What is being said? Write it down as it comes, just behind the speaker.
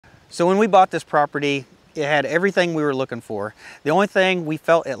So when we bought this property, it had everything we were looking for. The only thing we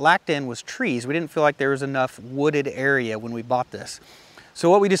felt it lacked in was trees. We didn't feel like there was enough wooded area when we bought this. So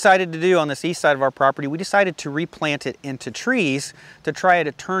what we decided to do on this east side of our property, we decided to replant it into trees to try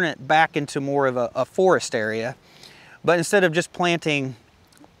to turn it back into more of a forest area. But instead of just planting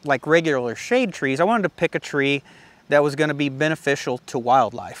like regular shade trees, I wanted to pick a tree that was going to be beneficial to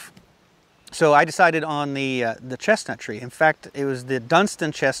wildlife. So I decided on the chestnut tree. In fact, it was the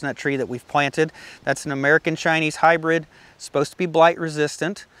Dunstan chestnut tree that we've planted. That's an American Chinese hybrid, supposed to be blight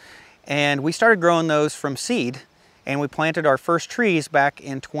resistant. And we started growing those from seed, and we planted our first trees back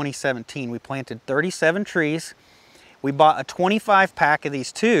in 2017. We planted 37 trees. We bought a 25 pack of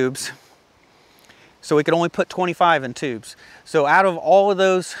these tubes, so we could only put 25 in tubes. So out of all of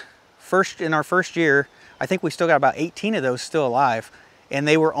those in our first year, I think we still got about 18 of those still alive. And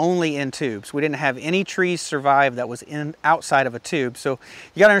they were only in tubes. We didn't have any trees survive that was outside of a tube. So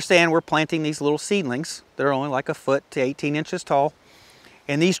you gotta understand, we're planting these little seedlings that are only like a foot to 18 inches tall.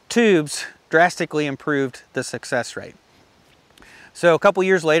 And these tubes drastically improved the success rate. So a couple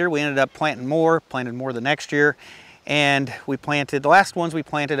years later, we ended up planted more the next year. And we planted, the last ones we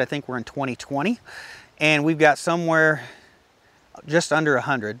planted, I think were in 2020. And we've got somewhere just under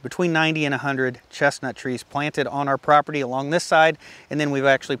 100, between 90 and 100 chestnut trees planted on our property along this side, and then we've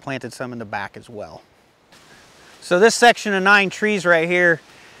actually planted some in the back as well. So this section of 9 trees right here,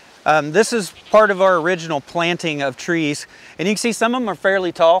 this is part of our original planting of trees, and you can see some of them are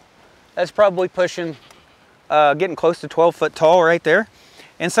fairly tall. That's probably pushing, getting close to 12 foot tall right there.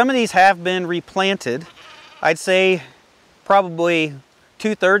 And some of these have been replanted. I'd say probably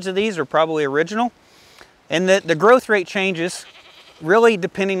 2/3 of these are probably original. And the growth rate changes really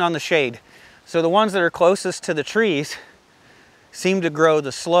depending on the shade. So the ones that are closest to the trees seem to grow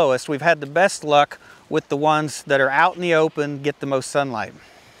the slowest. We've had the best luck with the ones that are out in the open, get the most sunlight.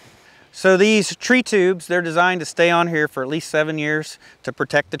 So these tree tubes, they're designed to stay on here for at least 7 years to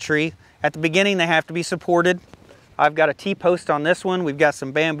protect the tree. At the beginning, they have to be supported. I've got a T-post on this one. We've got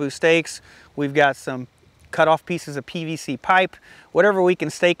some bamboo stakes. We've got some cut off pieces of PVC pipe, whatever we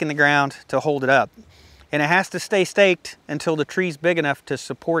can stake in the ground to hold it up. And it has to stay staked until the tree's big enough to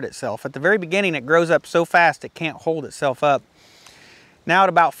support itself. At the very beginning, it grows up so fast it can't hold itself up. Now at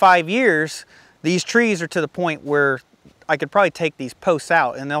about 5 years, these trees are to the point where I could probably take these posts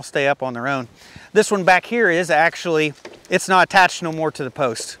out and they'll stay up on their own. This one back here is actually, it's not attached no more to the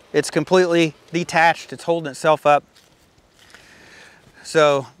post. It's completely detached, it's holding itself up.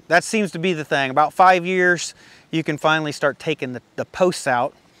 So that seems to be the thing. About 5 years, you can finally start taking the posts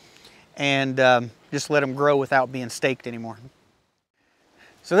out and just let them grow without being staked anymore.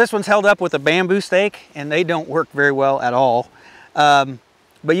 So this one's held up with a bamboo stake, and they don't work very well at all.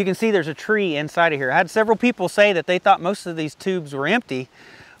 But you can see there's a tree inside of here. I had several people say that they thought most of these tubes were empty,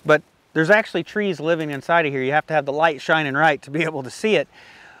 but there's actually trees living inside of here. You have to have the light shining right to be able to see it.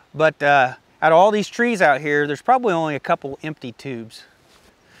 But out of all these trees out here, there's probably only a couple empty tubes.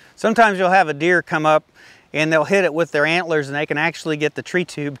 Sometimes you'll have a deer come up and they'll hit it with their antlers and they can actually get the tree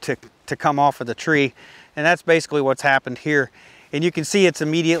tube to come off of the tree. And that's basically what's happened here. And you can see it's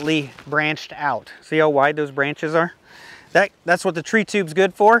immediately branched out. See how wide those branches are? That's what the tree tube's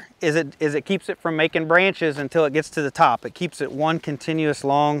good for, is it keeps it from making branches until it gets to the top. It keeps it one continuous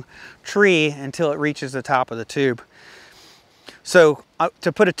long tree until it reaches the top of the tube. So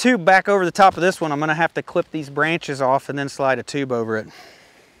to put a tube back over the top of this one, I'm gonna have to clip these branches off and then slide a tube over it.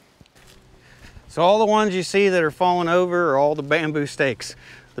 So all the ones you see that are falling over are all the bamboo stakes.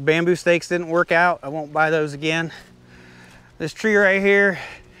 The bamboo stakes didn't work out. I won't buy those again. This tree right here,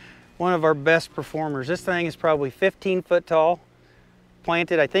 one of our best performers. This thing is probably 15 foot tall.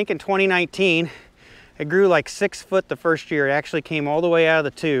 Planted, I think in 2019. It grew like 6 foot the first year. It actually came all the way out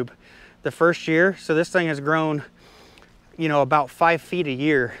of the tube the first year. So this thing has grown, you know, about 5 feet a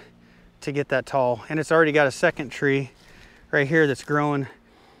year to get that tall. And it's already got a second tree right here that's growing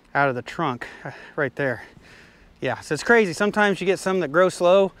out of the trunk right there. Yeah, so it's crazy. Sometimes you get some that grow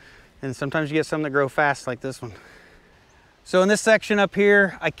slow and sometimes you get some that grow fast like this one. So in this section up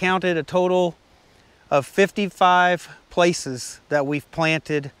here, I counted a total of 55 places that we've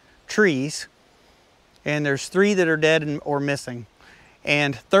planted trees, and there's 3 that are dead or missing.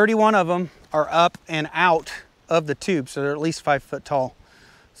 And 31 of them are up and out of the tube, so they're at least 5 foot tall.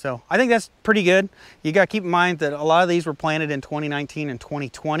 So I think that's pretty good. You got to keep in mind that a lot of these were planted in 2019 and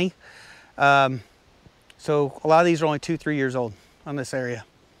 2020. So a lot of these are only 2-3 years old on this area.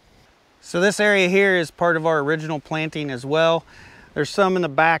 So this area here is part of our original planting as well. There's some in the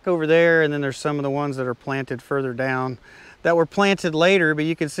back over there, and then there's some of the ones that are planted further down that were planted later, but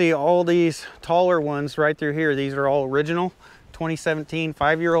you can see all these taller ones right through here. These are all original 2017,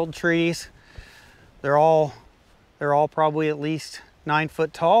 5-year-old trees. They're all probably at least 9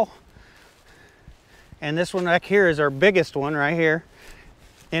 foot tall. And this one back here is our biggest one right here.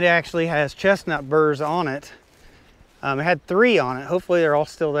 It actually has chestnut burrs on it. It had 3 on it. Hopefully they're all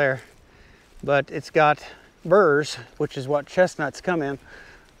still there. But it's got burrs, which is what chestnuts come in.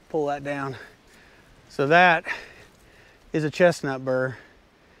 Pull that down. So that is a chestnut burr.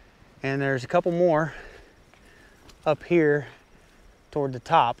 And there's a couple more up here toward the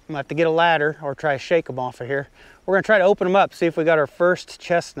top. I'm gonna have to get a ladder or try to shake them off of here. We're gonna try to open them up, see if we got our first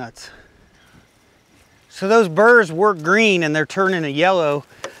chestnuts. So those burrs were green and they're turning to yellow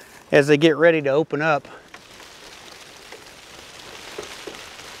as they get ready to open up.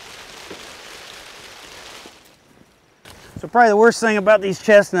 So probably the worst thing about these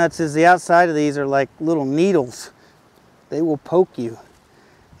chestnuts is the outside of these are like little needles. They will poke you.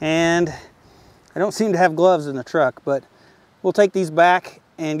 And I don't seem to have gloves in the truck, but we'll take these back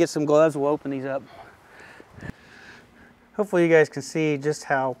and get some gloves. We'll open these up. Hopefully you guys can see just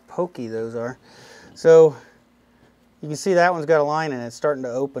how pokey those are. So you can see that one's got a line in it. It's starting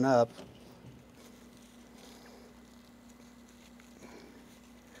to open up.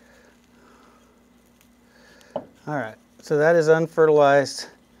 All right, so that is unfertilized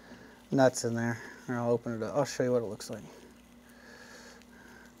nuts in there. And I'll open it up. I'll show you what it looks like.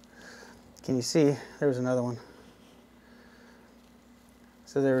 Can you see? There's another one.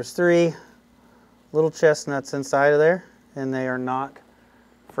 So there was 3 little chestnuts inside of there, and they are not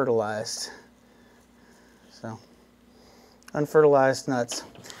fertilized. So, unfertilized nuts.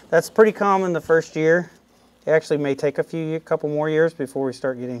 That's pretty common the first year. It actually may take a couple more years before we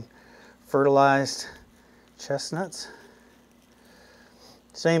start getting fertilized chestnuts.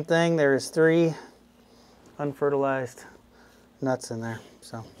 Same thing, there's 3 unfertilized nuts in there.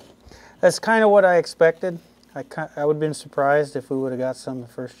 So that's kind of what I expected. I would have been surprised if we would have got some the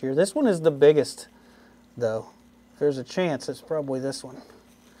first year. This one is the biggest though. If there's a chance, it's probably this one.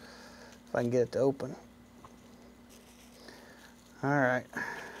 If I can get it to open. All right.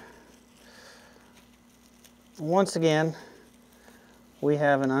 Once again, we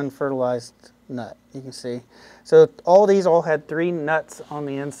have an unfertilized nut, you can see. So all these had 3 nuts on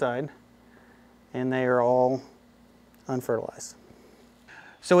the inside, and they are all unfertilized.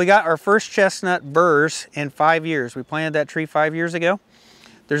 So we got our first chestnut burrs in 5 years. We planted that tree 5 years ago.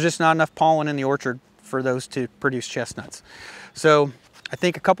 There's just not enough pollen in the orchard for those to produce chestnuts. So I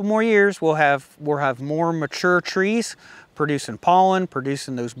think a couple more years we'll have more mature trees producing pollen,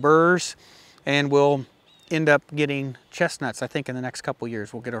 producing those burrs, and we'll end up getting chestnuts. I think in the next couple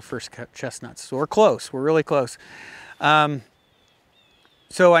years we'll get our first chestnuts. So we're close, we're really close. So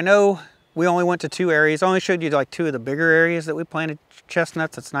I know we only went to 2 areas. I only showed you like 2 of the bigger areas that we planted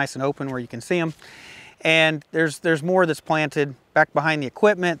chestnuts. It's nice and open where you can see them. And there's more that's planted back behind the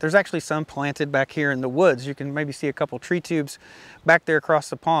equipment. There's actually some planted back here in the woods. You can maybe see a couple tree tubes back there across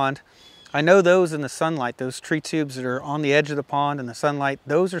the pond. I know those in the sunlight, those tree tubes that are on the edge of the pond in the sunlight,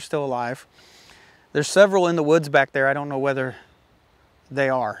 those are still alive. There's several in the woods back there. I don't know whether they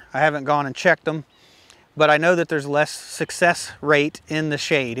are. I haven't gone and checked them, but I know that there's less success rate in the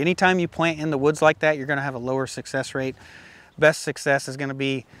shade. Anytime you plant in the woods like that, you're gonna have a lower success rate. Best success is gonna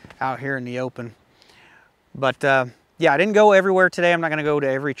be out here in the open. But yeah, I didn't go everywhere today. I'm not gonna go to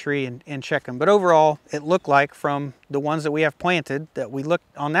every tree and check them. But overall, it looked like from the ones that we have planted, that we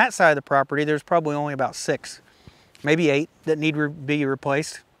looked on that side of the property, there's probably only about 6, maybe 8 that need to be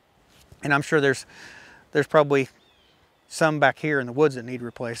replaced. And I'm sure there's probably some back here in the woods that need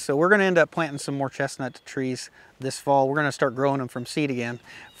replaced. So we're gonna end up planting some more chestnut trees this fall. We're gonna start growing them from seed again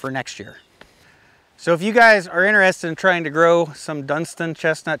for next year. So if you guys are interested in trying to grow some Dunstan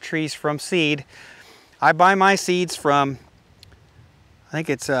chestnut trees from seed, I buy my seeds from, I think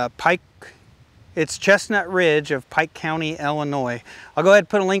it's it's Chestnut Ridge of Pike County, Illinois. I'll go ahead and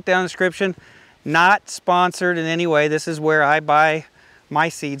put a link down in the description. Not sponsored in any way. This is where I buy my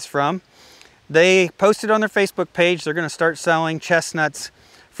seeds from. They posted on their Facebook page they're going to start selling chestnuts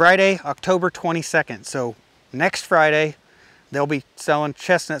Friday, October 22nd. So next Friday, they'll be selling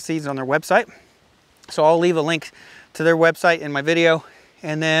chestnut seeds on their website. So I'll leave a link to their website in my video,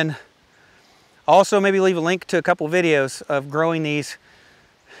 and then also maybe leave a link to a couple videos of growing these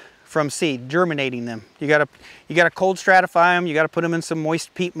from seed, germinating them. You gotta cold stratify them. You gotta put them in some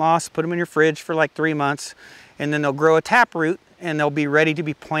moist peat moss, put them in your fridge for like 3 months, and then they'll grow a taproot and they'll be ready to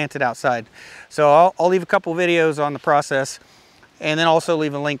be planted outside. So I'll leave a couple videos on the process, and then also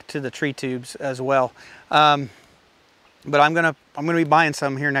leave a link to the tree tubes as well. But I'm gonna be buying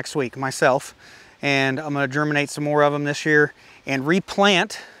some here next week myself, and I'm gonna germinate some more of them this year and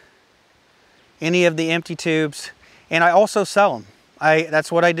replant any of the empty tubes And I also sell them.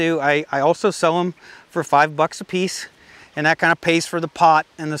 That's what I do. I also sell them for $5 a piece, and that kind of pays for the pot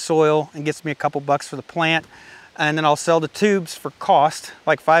and the soil and gets me a couple bucks for the plant. And then I'll sell the tubes for cost,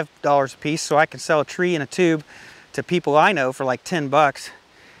 like $5 a piece, so I can sell a tree and a tube to people I know for like 10 bucks.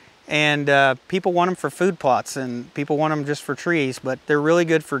 And people want them for food plots, and people want them just for trees, but they're really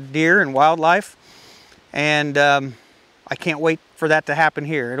good for deer and wildlife. And I can't wait for that to happen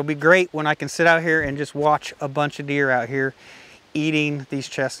here. It'll be great when I can sit out here and just watch a bunch of deer out here eating these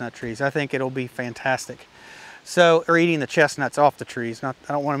chestnut trees. I think it'll be fantastic. So, or eating the chestnuts off the trees. I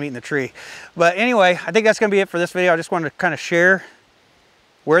don't want them eating the tree. But anyway, I think that's going to be it for this video. I just wanted to kind of share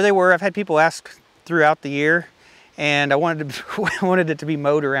where they were. I've had people ask throughout the year, and I wanted it to be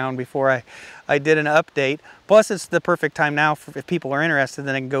mowed around before I did an update. Plus, it's the perfect time now for, if people are interested,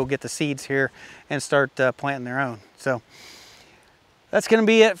 then they can go get the seeds here and start planting their own. So that's going to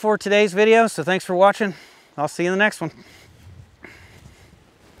be it for today's video. So thanks for watching. I'll see you in the next one.